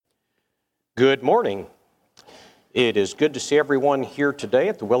Good morning. It is good to see everyone here today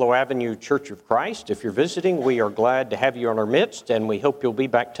at the Willow Avenue Church of Christ. If you're visiting, we are glad to have you in our midst, and we hope you'll be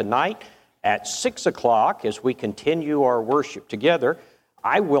back tonight at 6 o'clock as we continue our worship together.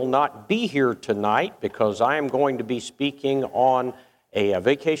 I will not be here tonight because I am going to be speaking on a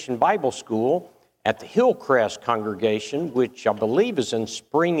vacation Bible school at the Hillcrest congregation, which I believe is in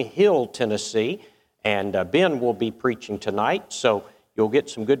Spring Hill, Tennessee, and Ben will be preaching tonight, so you'll get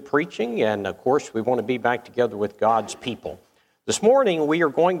some good preaching, and of course, we want to be back together with God's people. This morning, we are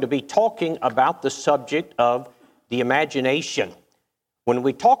going to be talking about the subject of the imagination. When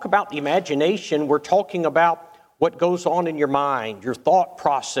we talk about the imagination, we're talking about what goes on in your mind, your thought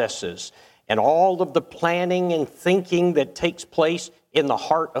processes, and all of the planning and thinking that takes place in the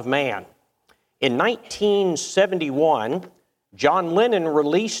heart of man. In 1971, John Lennon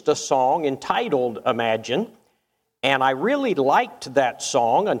released a song entitled Imagine, and I really liked that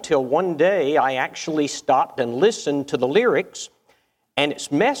song until one day I actually stopped and listened to the lyrics, and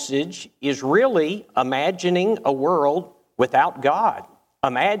its message is really imagining a world without God,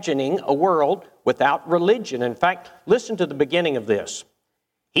 imagining a world without religion. In fact, listen to the beginning of this.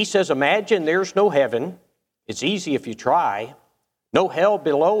 He says, imagine there's no heaven. It's easy if you try. No hell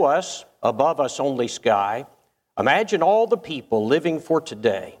below us, above us only sky. Imagine all the people living for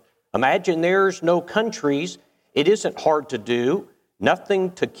today. Imagine there's no countries. It isn't hard to do,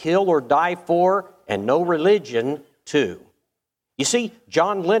 nothing to kill or die for, and no religion too. You see,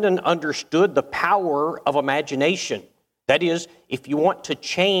 John Lennon understood the power of imagination. That is, if you want to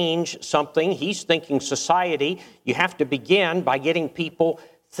change something, he's thinking society, you have to begin by getting people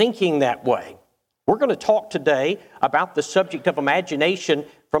thinking that way. We're going to talk today about the subject of imagination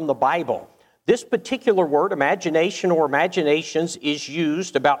from the Bible. This particular word, imagination or imaginations, is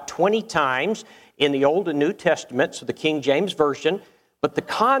used about 20 times in the Old and New Testaments of the King James Version, but the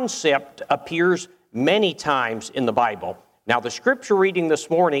concept appears many times in the Bible. Now, the scripture reading this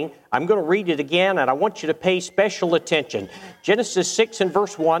morning, I'm going to read it again, and I want you to pay special attention. Genesis 6 and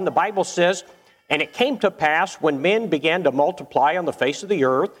verse 1, the Bible says, "And it came to pass when men began to multiply on the face of the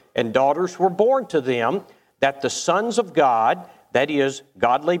earth, and daughters were born to them, that the sons of God, that is,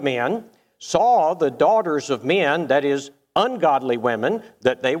 godly men, saw the daughters of men, that is, ungodly women,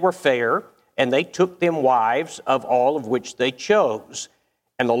 that they were fair, and they took them wives of all of which they chose.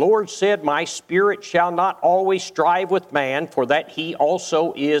 And the Lord said, My spirit shall not always strive with man, for that he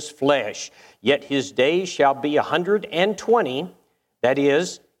also is flesh. Yet his days shall be 120. That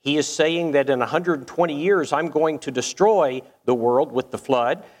is, he is saying that in 120 years I'm going to destroy the world with the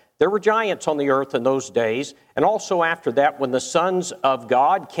flood. There were giants on the earth in those days, and also after that, when the sons of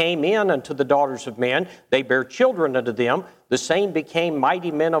God came in unto the daughters of men, they bare children unto them. The same became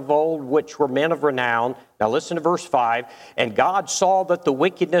mighty men of old, which were men of renown." Now listen to verse 5. "And God saw that the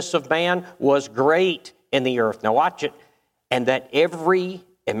wickedness of man was great in the earth." Now watch it. "And that every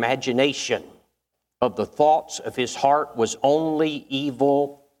imagination of the thoughts of his heart was only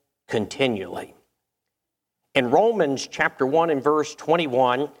evil continually." In Romans chapter 1 and verse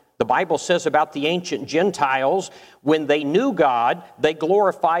 21, the Bible says about the ancient Gentiles, when they knew God, they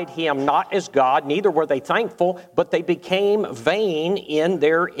glorified him not as God, neither were they thankful, but they became vain in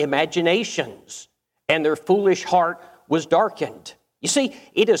their imaginations, and their foolish heart was darkened. You see,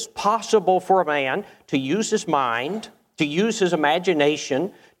 it is possible for a man to use his mind, to use his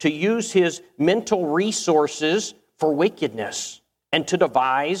imagination, to use his mental resources for wickedness, and to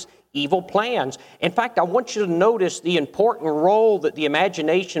devise evil plans. In fact, I want you to notice the important role that the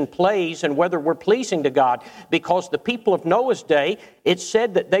imagination plays in whether we're pleasing to God, because the people of Noah's day, it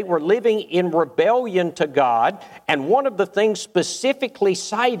said that they were living in rebellion to God, and one of the things specifically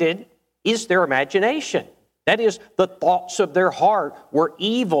cited is their imagination. That is, the thoughts of their heart were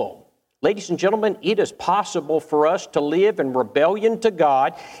evil. Ladies and gentlemen, it is possible for us to live in rebellion to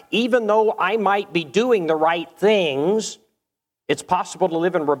God, even though I might be doing the right things. It's possible to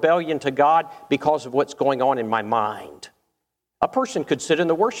live in rebellion to God because of what's going on in my mind. A person could sit in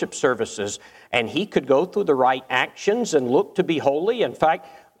the worship services and he could go through the right actions and look to be holy. In fact,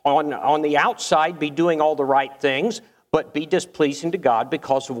 on the outside be doing all the right things, but be displeasing to God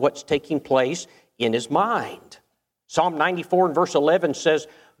because of what's taking place in his mind. Psalm 94 and verse 11 says,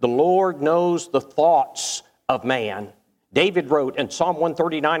 "The Lord knows the thoughts of man." David wrote in Psalm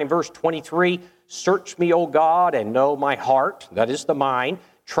 139 and verse 23, "Search me, O God, and know my heart," that is the mind.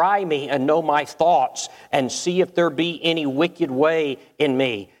 "Try me and know my thoughts, and see if there be any wicked way in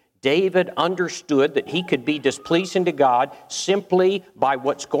me." David understood that he could be displeasing to God simply by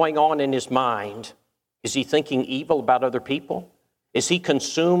what's going on in his mind. Is he thinking evil about other people? Is he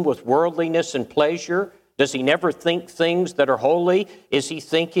consumed with worldliness and pleasure? Does he never think things that are holy? Is he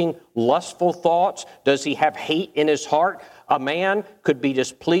thinking lustful thoughts? Does he have hate in his heart? A man could be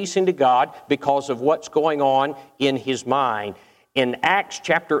displeasing to God because of what's going on in his mind. In Acts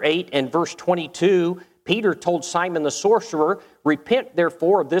chapter 8 and verse 22, Peter told Simon the sorcerer, "Repent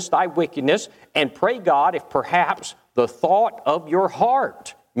therefore of this thy wickedness, and pray God if perhaps the thought of your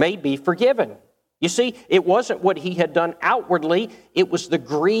heart may be forgiven." You see, it wasn't what he had done outwardly, it was the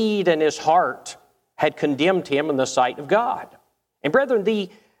greed in his heart had condemned him in the sight of God. And brethren, the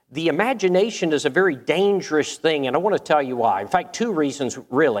imagination is a very dangerous thing, and I want to tell you why. In fact, two reasons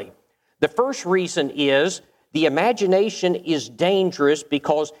really. The first reason is the imagination is dangerous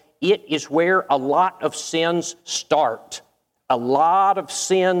because it is where a lot of sins start. A lot of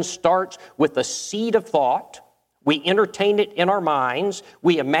sin starts with a seed of thought. We entertain it in our minds.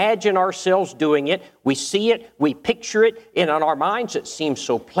 We imagine ourselves doing it. We see it. We picture it. And in our minds, it seems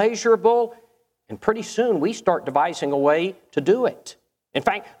so pleasurable. And pretty soon, we start devising a way to do it. In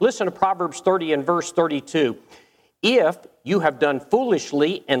fact, listen to Proverbs 30 and verse 32. If you have done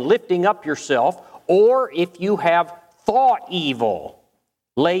foolishly in lifting up yourself, or if you have thought evil,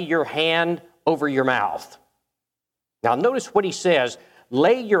 lay your hand over your mouth. Now notice what he says.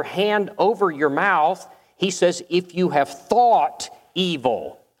 Lay your hand over your mouth. He says, if you have thought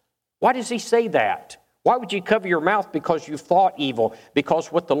evil. Why does he say that? Why would you cover your mouth because you thought evil?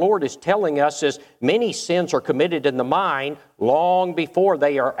 Because what the Lord is telling us is many sins are committed in the mind long before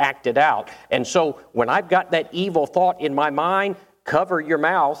they are acted out. And so when I've got that evil thought in my mind, cover your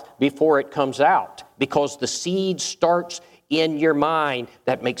mouth before it comes out, because the seed starts in your mind.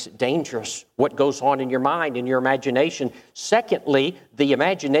 That makes it dangerous, what goes on in your mind, in your imagination. Secondly, the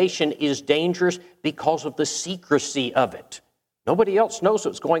imagination is dangerous because of the secrecy of it. Nobody else knows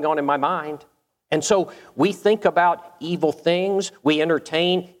what's going on in my mind. And so we think about evil things, we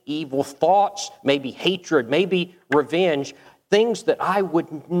entertain evil thoughts, maybe hatred, maybe revenge, things that I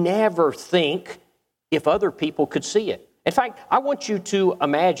would never think if other people could see it. In fact, I want you to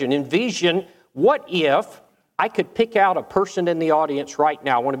envision, what if I could pick out a person in the audience right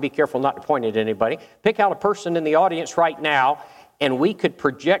now. I want to be careful not to point at anybody. Pick out a person in the audience right now, and we could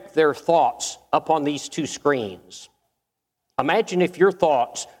project their thoughts up on these two screens. Imagine if your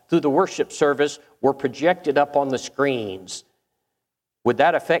thoughts through the worship service were projected up on the screens. Would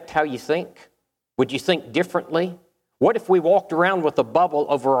that affect how you think? Would you think differently? What if we walked around with a bubble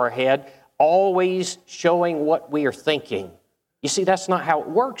over our head, always showing what we are thinking? You see, that's not how it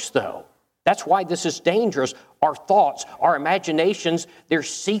works, though. That's why this is dangerous. Our thoughts, our imaginations, they're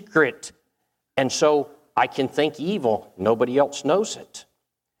secret. And so I can think evil. Nobody else knows it.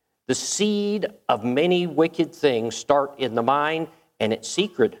 The seed of many wicked things start in the mind, and it's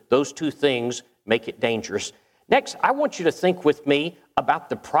secret. Those two things make it dangerous. Next, I want you to think with me about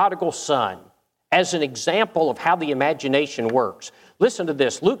the prodigal son as an example of how the imagination works. Listen to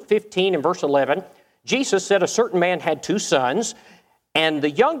this. Luke 15 and verse 11, Jesus said, a certain man had two sons, and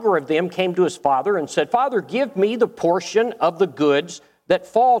the younger of them came to his father and said, Father, give me the portion of the goods that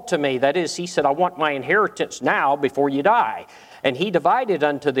fall to me. That is, he said, I want my inheritance now before you die. And he divided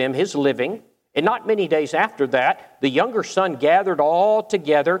unto them his living. And not many days after that, the younger son gathered all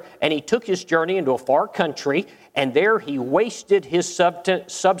together, and he took his journey into a far country, and there he wasted his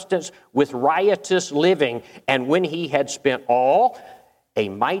substance with riotous living. And when he had spent all, a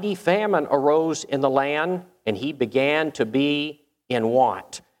mighty famine arose in the land, and he began to be in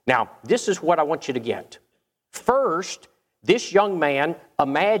want. Now, this is what I want you to get. First, this young man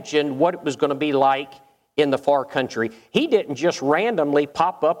imagined what it was going to be like in the far country. He didn't just randomly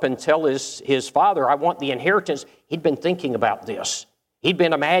pop up and tell his father, I want the inheritance. He'd been thinking about this. He'd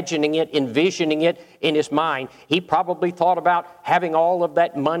been imagining it, envisioning it in his mind. He probably thought about having all of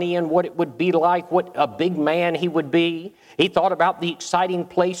that money and what it would be like, what a big man he would be. He thought about the exciting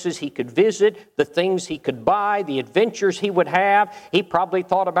places he could visit, the things he could buy, the adventures he would have. He probably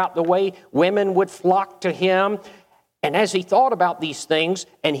thought about the way women would flock to him. And as he thought about these things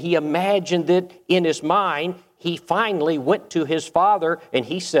and he imagined it in his mind, he finally went to his father and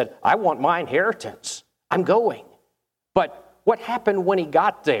he said, I want my inheritance. I'm going. But what happened when he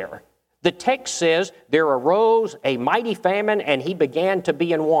got there? The text says there arose a mighty famine and he began to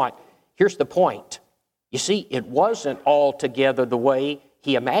be in want. Here's the point. You see, it wasn't altogether the way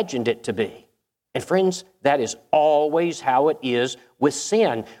he imagined it to be. And friends, that is always how it is with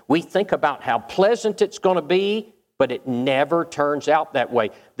sin. We think about how pleasant it's going to be, but it never turns out that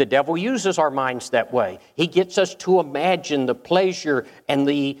way. The devil uses our minds that way. He gets us to imagine the pleasure and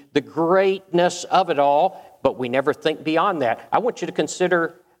the greatness of it all, but we never think beyond that. I want you to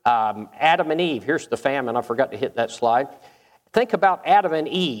consider Adam and Eve. Here's the famine. I forgot to hit that slide. Think about Adam and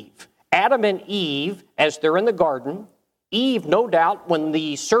Eve. Adam and Eve, as they're in the garden, Eve, no doubt, when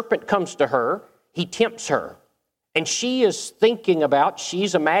the serpent comes to her, he tempts her. And she is thinking about,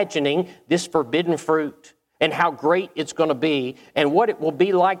 she's imagining this forbidden fruit and how great it's going to be and what it will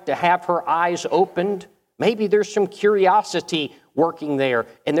be like to have her eyes opened. Maybe there's some curiosity working there,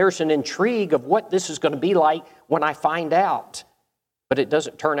 and there's an intrigue of what this is going to be like when I find out. But it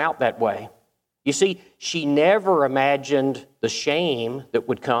doesn't turn out that way. You see, she never imagined the shame that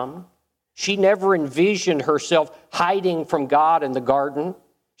would come. She never envisioned herself hiding from God in the garden.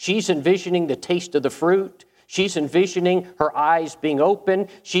 She's envisioning the taste of the fruit. She's envisioning her eyes being open.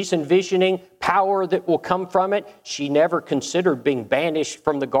 She's envisioning power that will come from it. She never considered being banished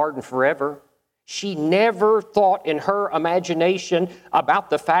from the garden forever. She never thought in her imagination about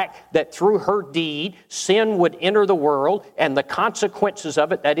the fact that through her deed, sin would enter the world and the consequences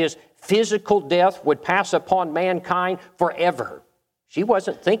of it, that is, physical death, would pass upon mankind forever. She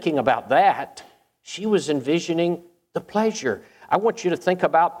wasn't thinking about that. She was envisioning the pleasure. I want you to think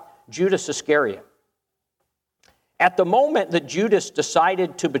about Judas Iscariot. At the moment that Judas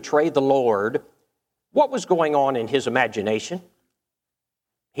decided to betray the Lord, what was going on in his imagination?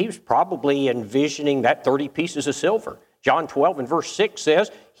 He was probably envisioning that 30 pieces of silver. John 12 and verse 6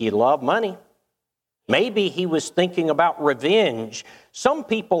 says he loved money. Maybe he was thinking about revenge. Some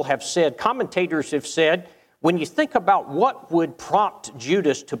people have said, commentators have said, when you think about what would prompt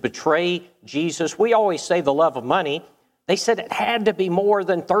Judas to betray Jesus, we always say the love of money. They said it had to be more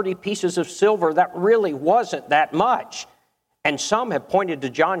than 30 pieces of silver. That really wasn't that much. And some have pointed to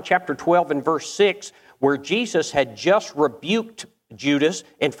John chapter 12 and verse 6, where Jesus had just rebuked Judas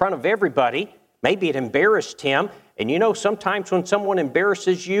in front of everybody. Maybe it embarrassed him. And you know, sometimes when someone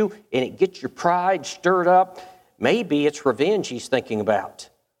embarrasses you and it gets your pride stirred up, maybe it's revenge he's thinking about.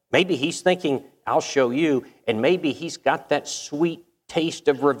 Maybe he's thinking, I'll show you. And maybe he's got that sweet taste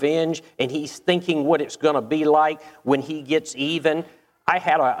of revenge and he's thinking what it's going to be like when he gets even. I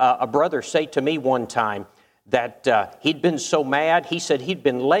had a brother say to me one time that he'd been so mad. He said he'd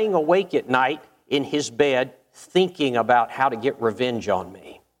been laying awake at night in his bed thinking about how to get revenge on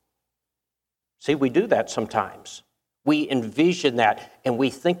me. See, we do that sometimes. We envision that and we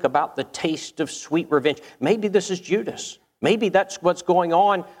think about the taste of sweet revenge. Maybe this is Judas. Maybe that's what's going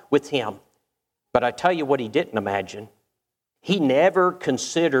on with him. But I tell you what he didn't imagine. He never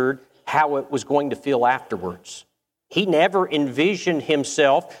considered how it was going to feel afterwards. He never envisioned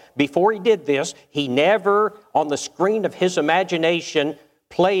himself, before he did this, he never, on the screen of his imagination,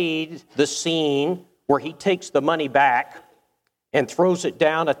 played the scene where he takes the money back and throws it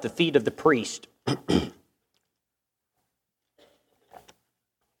down at the feet of the priest.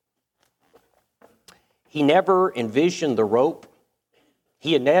 He never envisioned the rope.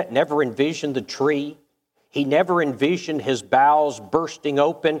 He never envisioned the tree. He never envisioned his bowels bursting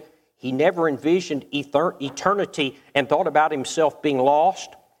open. He never envisioned eternity and thought about himself being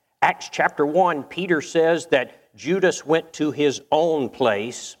lost. Acts chapter 1, Peter says that Judas went to his own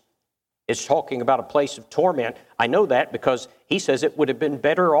place. It's talking about a place of torment. I know that because he says it would have been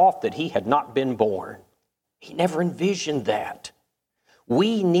better off that he had not been born. He never envisioned that.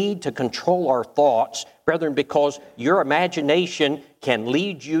 We need to control our thoughts, brethren, because your imagination can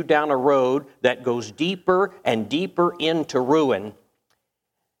lead you down a road that goes deeper and deeper into ruin.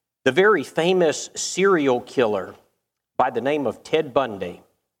 The very famous serial killer by the name of Ted Bundy,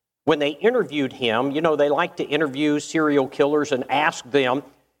 when they interviewed him, you know, they like to interview serial killers and ask them,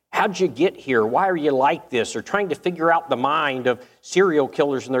 how'd you get here? Why are you like this? Or trying to figure out the mind of serial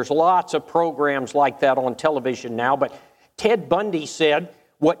killers. And there's lots of programs like that on television now. But Ted Bundy said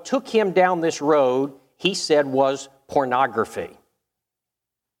what took him down this road, he said, was pornography.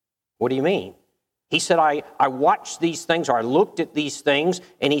 What do you mean? He said, I watched these things, or I looked at these things,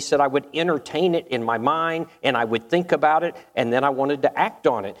 and he said I would entertain it in my mind, and I would think about it, and then I wanted to act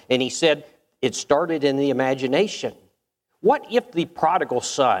on it. And he said, it started in the imagination. What if the prodigal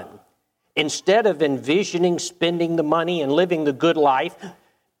son, instead of envisioning spending the money and living the good life,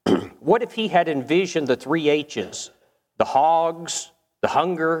 what if he had envisioned the 3 H's? The hogs, the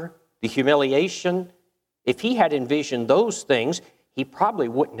hunger, the humiliation. If he had envisioned those things, he probably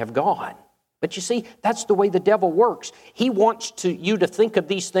wouldn't have gone. But you see, that's the way the devil works. He wants you to think of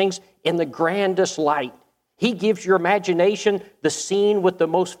these things in the grandest light. He gives your imagination the scene with the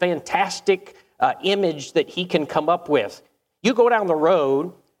most fantastic image that he can come up with. You go down the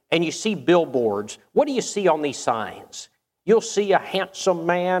road and you see billboards. What do you see on these signs? You'll see a handsome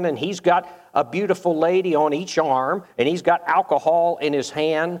man and he's got a beautiful lady on each arm and he's got alcohol in his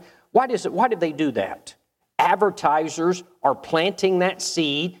hand. Why did they do that? Advertisers are planting that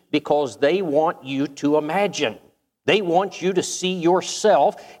seed because they want you to imagine. They want you to see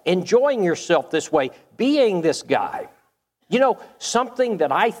yourself enjoying yourself this way, being this guy. You know, something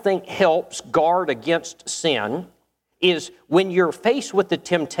that I think helps guard against sin is when you're faced with the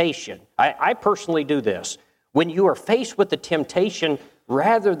temptation. I personally do this. When you are faced with the temptation,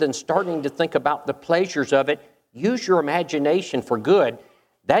 rather than starting to think about the pleasures of it, use your imagination for good.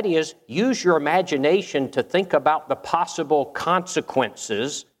 That is, use your imagination to think about the possible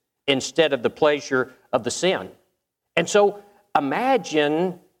consequences instead of the pleasure of the sin. And so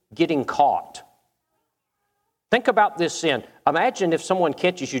imagine getting caught. Think about this sin. Imagine if someone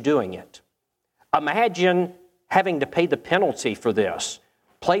catches you doing it. Imagine having to pay the penalty for this.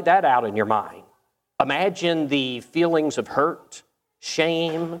 Play that out in your mind. Imagine the feelings of hurt,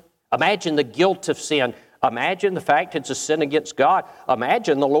 shame. Imagine the guilt of sin. Imagine the fact it's a sin against God.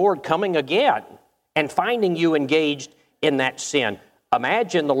 Imagine the Lord coming again and finding you engaged in that sin.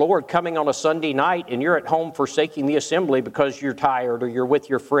 Imagine the Lord coming on a Sunday night and you're at home forsaking the assembly because you're tired or you're with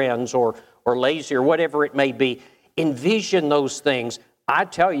your friends or lazy or whatever it may be. Envision those things. I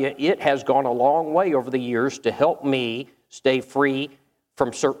tell you, it has gone a long way over the years to help me stay free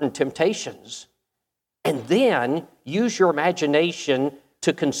from certain temptations. And then use your imagination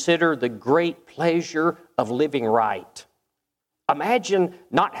to consider the great pleasure of living right. Imagine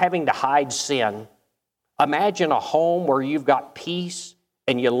not having to hide sin. Imagine a home where you've got peace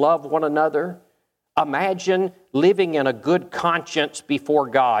and you love one another. Imagine living in a good conscience before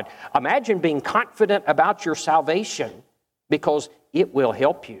God. Imagine being confident about your salvation because it will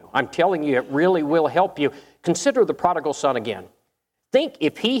help you. I'm telling you, it really will help you. Consider the prodigal son again. Think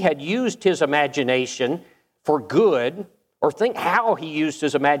if he had used his imagination for good, or think how he used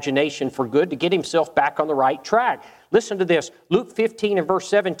his imagination for good to get himself back on the right track. Listen to this. Luke 15 and verse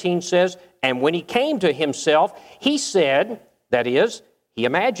 17 says, "And when he came to himself, he said," that is, he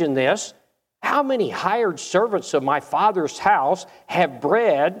imagined this, "How many hired servants of my father's house have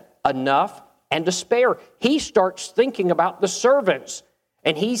bread enough and to spare?" He starts thinking about the servants,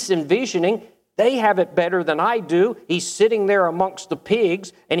 and he's envisioning they have it better than I do. He's sitting there amongst the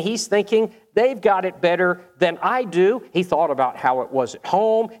pigs, and he's thinking they've got it better than I do. He thought about how it was at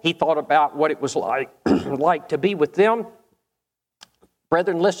home. He thought about what it was like, like to be with them.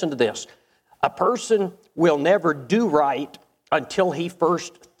 Brethren, listen to this. A person will never do right until he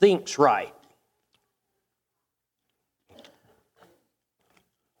first thinks right.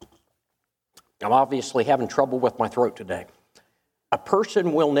 I'm obviously having trouble with my throat today. A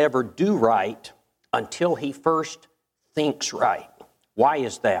person will never do right until he first thinks right. Why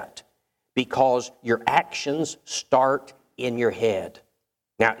is that? Because your actions start in your head.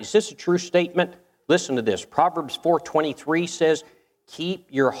 Now, is this a true statement? Listen to this. Proverbs 4:23 says, "Keep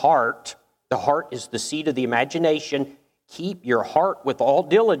your heart." The heart is the seat of the imagination. "Keep your heart with all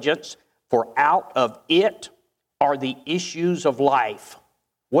diligence, for out of it are the issues of life."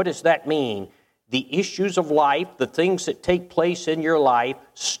 What does that mean? The issues of life, the things that take place in your life,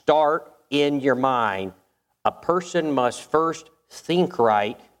 start in your mind. A person must first think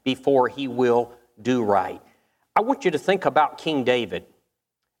right before he will do right. I want you to think about King David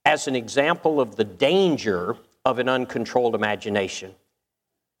as an example of the danger of an uncontrolled imagination.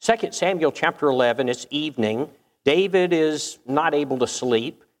 2 Samuel chapter 11, it's evening. David is not able to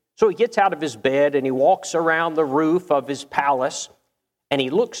sleep, so he gets out of his bed and he walks around the roof of his palace and he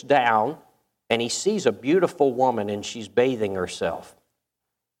looks down and he sees a beautiful woman and she's bathing herself.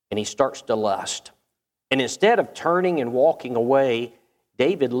 And he starts to lust. And instead of turning and walking away,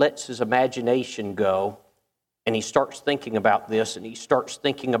 David lets his imagination go and he starts thinking about this and he starts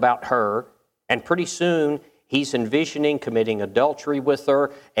thinking about her. And pretty soon he's envisioning committing adultery with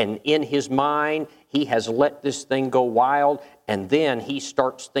her. And in his mind, he has let this thing go wild. And then he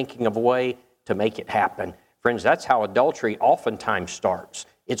starts thinking of a way to make it happen. Friends, that's how adultery oftentimes starts.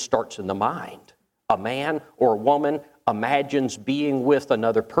 It starts in the mind. A man or a woman imagines being with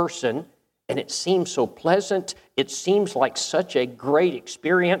another person, and it seems so pleasant. It seems like such a great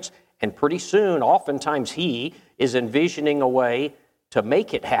experience, and pretty soon, oftentimes he is envisioning a way to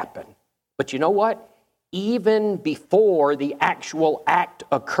make it happen. But you know what? Even before the actual act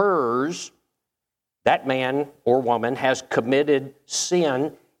occurs, that man or woman has committed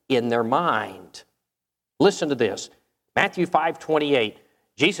sin in their mind. Listen to this. Matthew 5:28.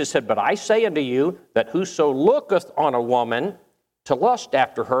 Jesus said, "But I say unto you that whoso looketh on a woman to lust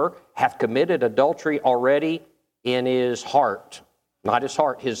after her hath committed adultery already in his heart." Not his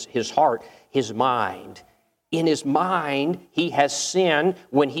heart, his heart, his mind. In his mind, he has sinned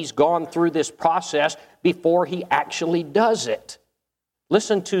when he's gone through this process before he actually does it.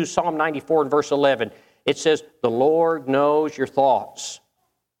 Listen to Psalm 94 and verse 11. It says, "The Lord knows your thoughts."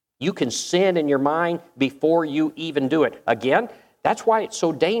 You can sin in your mind before you even do it. Again, that's why it's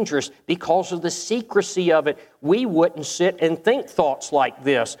so dangerous, because of the secrecy of it. We wouldn't sit and think thoughts like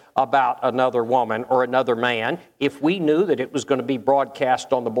this about another woman or another man if we knew that it was going to be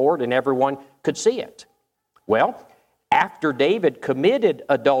broadcast on the board and everyone could see it. Well, after David committed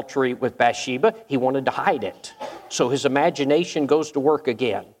adultery with Bathsheba, he wanted to hide it. So his imagination goes to work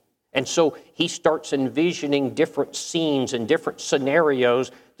again. And so he starts envisioning different scenes and different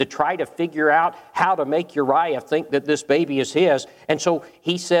scenarios to try to figure out how to make Uriah think that this baby is his. And so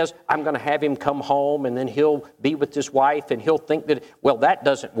he says, I'm going to have him come home, and then he'll be with his wife, and he'll think that, well, that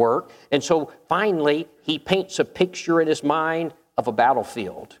doesn't work. And so finally, he paints a picture in his mind of a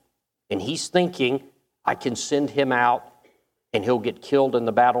battlefield. And he's thinking, I can send him out, and he'll get killed in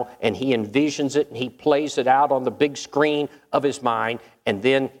the battle. And he envisions it, and he plays it out on the big screen of his mind, and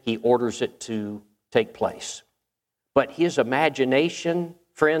then he orders it to take place. But his imagination,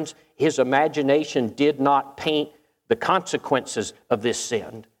 friends, his imagination did not paint the consequences of this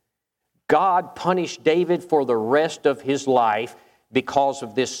sin. God punished David for the rest of his life because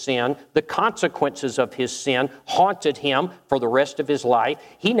of this sin. The consequences of his sin haunted him for the rest of his life.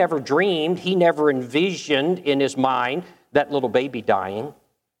 He never dreamed, he never envisioned in his mind that little baby dying.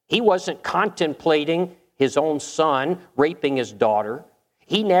 He wasn't contemplating his own son raping his daughter.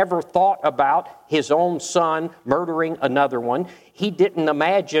 He never thought about his own son murdering another one. He didn't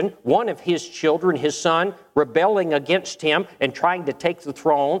imagine one of his children, his son, rebelling against him and trying to take the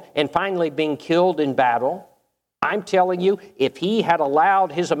throne and finally being killed in battle. I'm telling you, if he had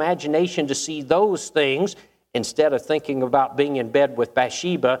allowed his imagination to see those things instead of thinking about being in bed with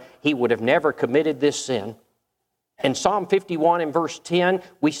Bathsheba, he would have never committed this sin. In Psalm 51 and verse 10,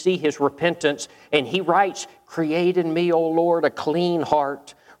 we see his repentance, and he writes, "Create in me, O Lord, a clean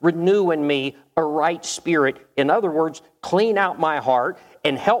heart. Renew in me a right spirit." In other words, clean out my heart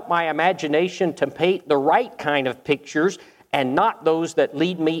and help my imagination to paint the right kind of pictures and not those that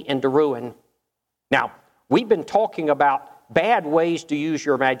lead me into ruin. Now, we've been talking about bad ways to use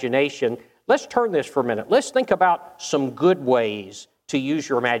your imagination. Let's turn this for a minute. Let's think about some good ways to use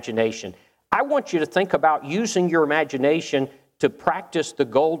your imagination. I want you to think about using your imagination to practice the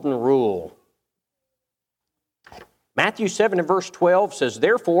golden rule. Matthew 7 and verse 12 says,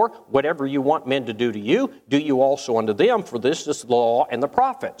 "Therefore, whatever you want men to do to you, do you also unto them, for this is the law and the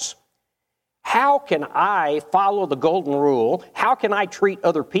prophets." How can I follow the golden rule? How can I treat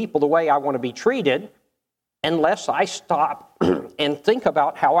other people the way I want to be treated unless I stop and think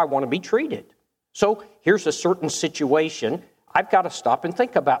about how I want to be treated? So here's a certain situation. I've got to stop and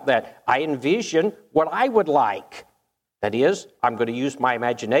think about that. I envision what I would like. That is, I'm going to use my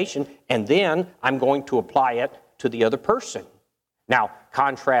imagination, and then I'm going to apply it to the other person. Now,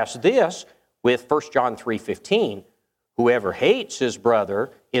 contrast this with 1 John 3:15. "Whoever hates his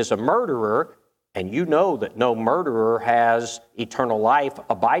brother is a murderer, and you know that no murderer has eternal life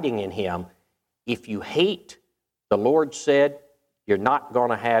abiding in him." If you hate, the Lord said, you're not going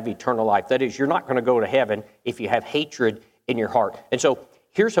to have eternal life. That is, you're not going to go to heaven if you have hatred in your heart. And so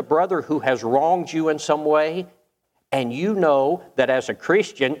here's a brother who has wronged you in some way, and you know that as a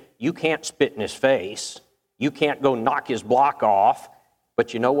Christian, you can't spit in his face. You can't go knock his block off.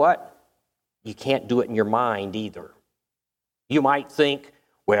 But you know what? You can't do it in your mind either. You might think,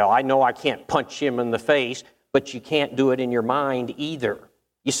 well, I know I can't punch him in the face, but you can't do it in your mind either.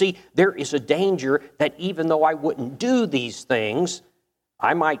 You see, there is a danger that even though I wouldn't do these things,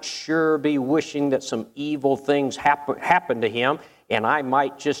 I might sure be wishing that some evil things happen to him, and I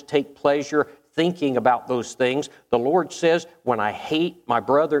might just take pleasure thinking about those things. The Lord says, when I hate my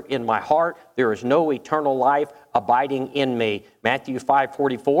brother in my heart, there is no eternal life abiding in me. Matthew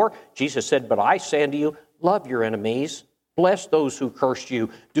 5:44, Jesus said, "But I say unto you, love your enemies, bless those who curse you,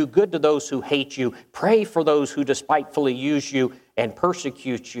 do good to those who hate you, pray for those who despitefully use you and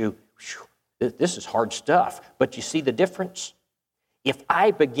persecute you." Whew, this is hard stuff, but you see the difference? If I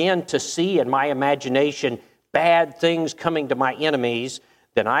begin to see in my imagination bad things coming to my enemies,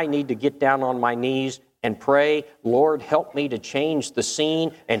 then I need to get down on my knees and pray, "Lord, help me to change the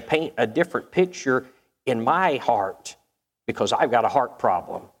scene and paint a different picture in my heart, because I've got a heart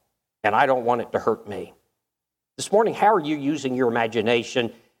problem and I don't want it to hurt me." This morning, how are you using your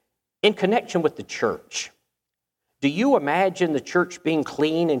imagination in connection with the church? Do you imagine the church being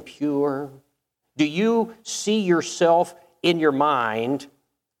clean and pure? Do you see yourself in your mind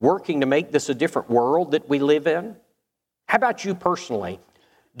working to make this a different world that we live in? How about you personally?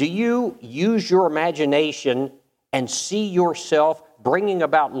 Do you use your imagination and see yourself bringing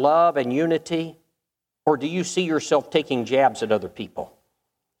about love and unity? Or do you see yourself taking jabs at other people?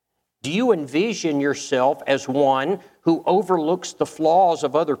 Do you envision yourself as one who overlooks the flaws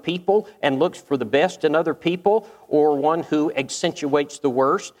of other people and looks for the best in other people, or one who accentuates the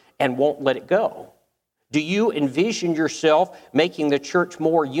worst and won't let it go? Do you envision yourself making the church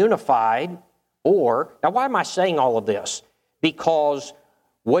more unified? Or, now why am I saying all of this? Because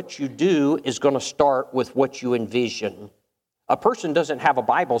what you do is going to start with what you envision. A person doesn't have a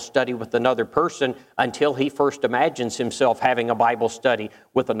Bible study with another person until he first imagines himself having a Bible study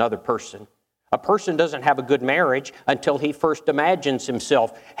with another person. A person doesn't have a good marriage until he first imagines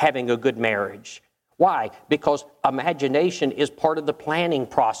himself having a good marriage. Why? Because imagination is part of the planning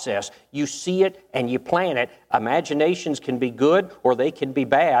process. You see it and you plan it. Imaginations can be good or they can be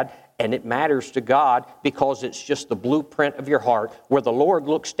bad, and it matters to God because it's just the blueprint of your heart, where the Lord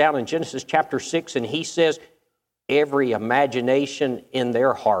looks down in Genesis chapter 6 and He says, every imagination in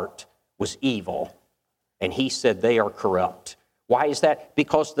their heart was evil. And He said they are corrupt. Why is that?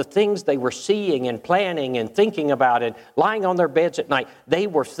 Because the things they were seeing and planning and thinking about it, lying on their beds at night, they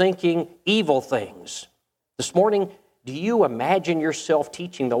were thinking evil things. This morning, do you imagine yourself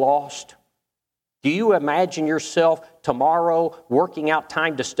teaching the lost? Do you imagine yourself tomorrow working out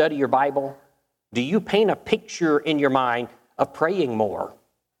time to study your Bible? Do you paint a picture in your mind of praying more,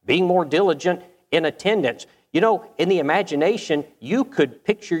 being more diligent in attendance? You know, in the imagination, you could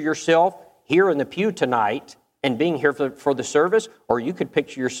picture yourself here in the pew tonight and being here for the service, or you could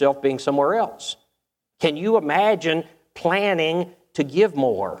picture yourself being somewhere else. Can you imagine planning to give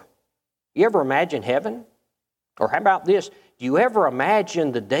more? You ever imagine heaven? Or how about this? Do you ever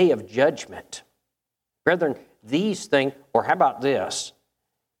imagine the day of judgment? Brethren, these things, or how about this?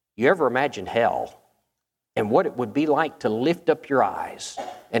 You ever imagine hell and what it would be like to lift up your eyes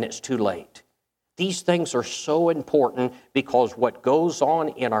and it's too late? These things are so important because what goes on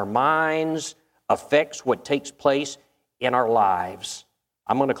in our minds affects what takes place in our lives.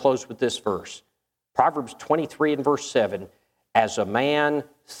 I'm going to close with this verse. Proverbs 23 and verse 7, as a man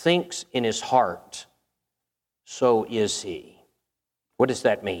thinks in his heart, so is he. What does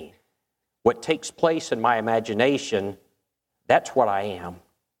that mean? What takes place in my imagination, that's what I am.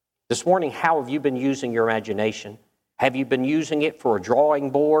 This morning, how have you been using your imagination? Have you been using it for a drawing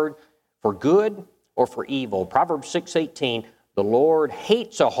board, for good or for evil? Proverbs 6:18, the Lord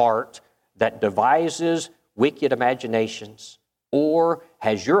hates a heart that devises wicked imaginations. Or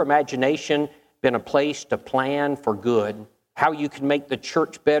has your imagination been a place to plan for good? How you can make the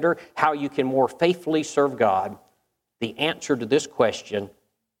church better, how you can more faithfully serve God? The answer to this question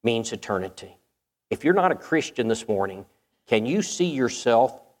means eternity. If you're not a Christian this morning, can you see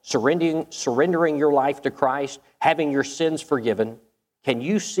yourself surrendering your life to Christ, having your sins forgiven? Can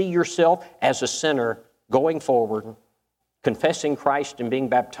you see yourself as a sinner going forward, confessing Christ and being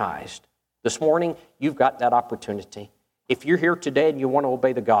baptized? This morning, you've got that opportunity. If you're here today and you want to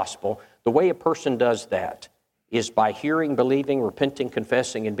obey the gospel, the way a person does that is by hearing, believing, repenting,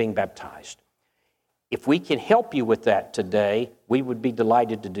 confessing, and being baptized. If we can help you with that today, we would be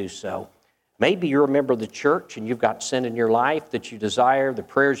delighted to do so. Maybe you're a member of the church and you've got sin in your life that you desire the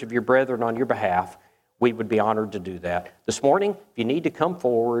prayers of your brethren on your behalf. We would be honored to do that. This morning, if you need to come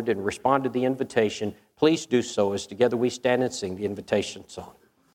forward and respond to the invitation, please do so as together we stand and sing the invitation song.